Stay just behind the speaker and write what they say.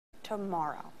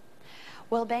tomorrow.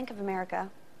 Well, Bank of America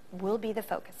will be the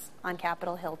focus on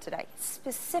Capitol Hill today.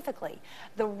 Specifically,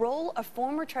 the role of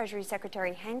former Treasury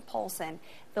Secretary Hank Paulson,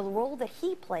 the role that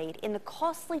he played in the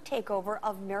costly takeover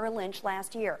of Merrill Lynch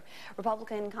last year.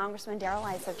 Republican Congressman Darrell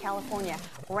Issa of California,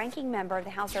 ranking member of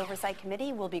the House Oversight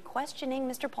Committee, will be questioning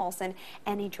Mr. Paulson,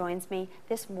 and he joins me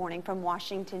this morning from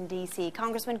Washington, D.C.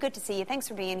 Congressman, good to see you. Thanks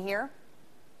for being here.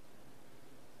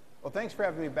 Well, thanks for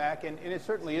having me back, and it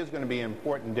certainly is going to be an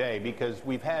important day because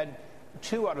we've had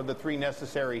 2 out of the 3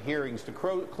 necessary hearings to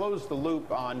close the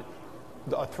loop on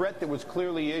a threat that was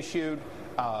clearly issued,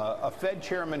 a Fed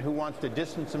chairman who wants to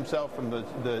distance himself from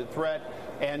the threat,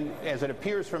 and as it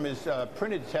appears from his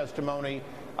printed testimony,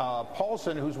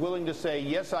 Paulson, who's willing to say,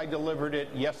 yes, I delivered it,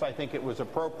 yes, I think it was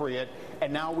appropriate,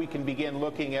 and now we can begin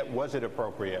looking at, was it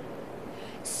appropriate?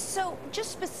 So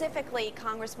just specifically,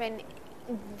 Congressman,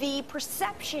 the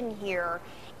perception here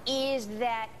is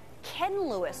that Ken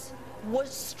Lewis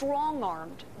was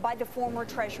strong-armed by the former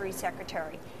Treasury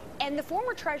Secretary. And the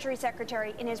former Treasury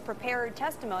Secretary, in his prepared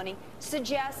testimony,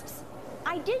 suggests,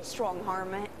 I did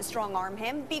strong-arm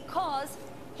him because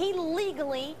he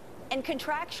legally and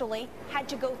contractually had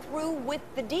to go through with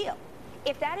the deal.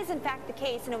 If that is in fact the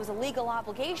case and it was a legal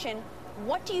obligation,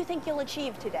 what do you think you'll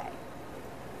achieve today?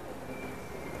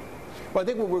 Well, I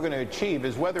think what we're going to achieve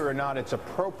is whether or not it's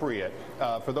appropriate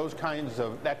for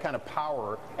that kind of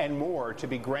power and more to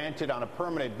be granted on a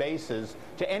permanent basis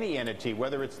to any entity,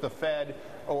 whether it's the Fed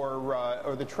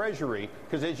or the Treasury.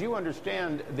 Because as you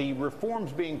understand, the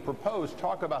reforms being proposed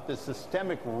talk about this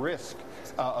systemic risk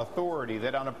authority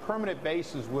that on a permanent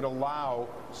basis would allow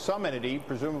some entity,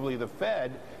 presumably the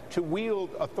Fed, to wield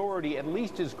authority at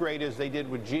least as great as they did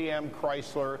with GM,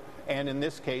 Chrysler, and in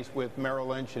this case with Merrill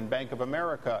Lynch and Bank of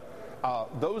America.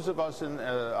 Those of us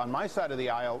on my side of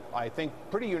the aisle, I think,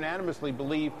 pretty unanimously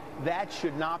believe that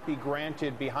should not be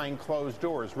granted behind closed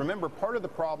doors. Remember, part of the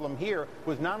problem here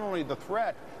was not only the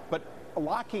threat, but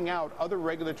locking out other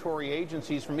regulatory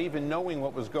agencies from even knowing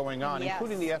what was going on, yes,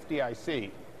 including the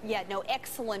FDIC. Yeah, no,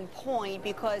 excellent point,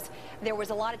 because there was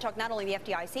a lot of talk, not only the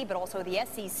FDIC, but also the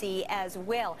SEC as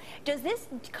well. Does this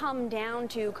come down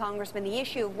to, Congressman, the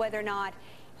issue of whether or not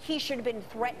he should have been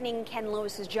threatening Ken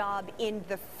Lewis's job in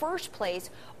the first place,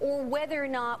 or whether or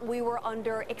not we were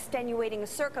under extenuating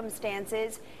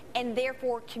circumstances and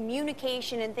therefore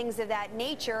communication and things of that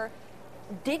nature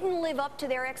didn't live up to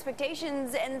their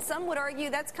expectations? And some would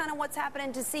argue that's kind of what's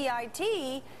happening to CIT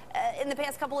in the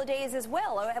past couple of days as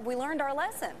well. Have we learned our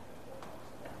lesson?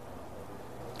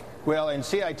 Well, and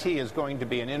CIT is going to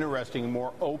be an interesting,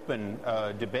 more open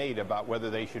debate about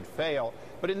whether they should fail.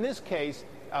 But in this case,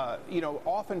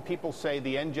 often people say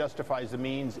the end justifies the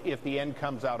means if the end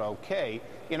comes out okay.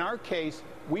 In our case,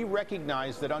 we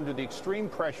recognize that under the extreme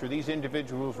pressure these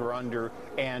individuals were under,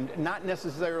 and not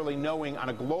necessarily knowing on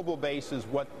a global basis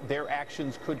what their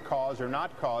actions could cause or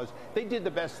not cause, they did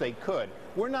the best they could.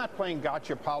 We're not playing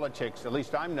gotcha politics, at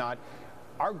least I'm not.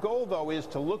 Our goal, though, is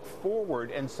to look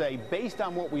forward and say, based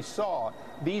on what we saw,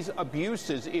 these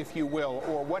abuses, if you will,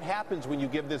 or what happens when you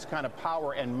give this kind of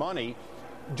power and money,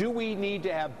 do we need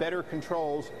to have better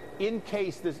controls in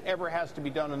case this ever has to be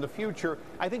done in the future?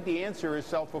 I think the answer is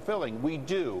self-fulfilling. We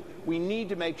do. We need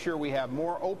to make sure we have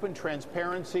more open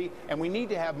transparency, and we need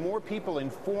to have more people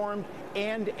informed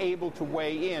and able to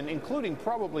weigh in, including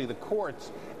probably the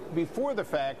courts, before the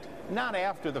fact, not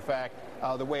after the fact,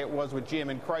 the way it was with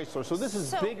GM and Chrysler. So this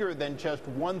is bigger than just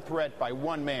one threat by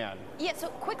one man. Yeah, so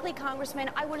quickly, Congressman,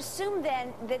 I would assume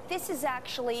then that this is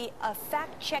actually a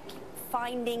fact-check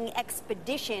finding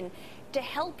expedition to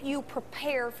help you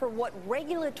prepare for what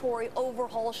regulatory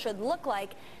overhaul should look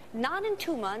like, not in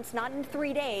 2 months, not in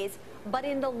 3 days, but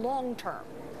in the long term.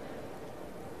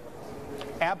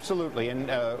 Absolutely,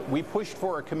 and we pushed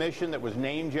for a commission that was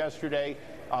named yesterday.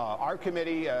 Our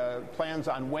committee plans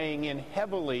on weighing in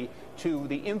heavily to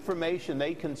the information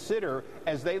they consider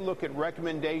as they look at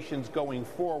recommendations going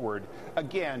forward.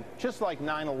 Again, just like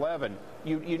 9/11,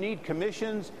 you need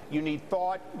commissions, you need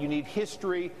thought, you need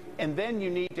history, and then you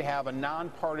need to have a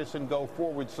nonpartisan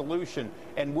go-forward solution.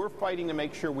 And we're fighting to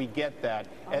make sure we get that.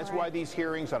 That's why these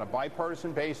hearings on a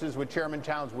bipartisan basis with Chairman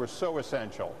Towns were so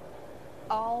essential.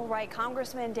 All right,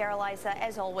 Congressman Darrell Issa,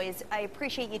 as always, I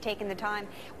appreciate you taking the time.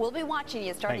 We'll be watching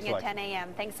you starting at 10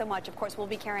 a.m. Thanks so much. Of course, we'll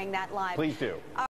be carrying that live. Please do.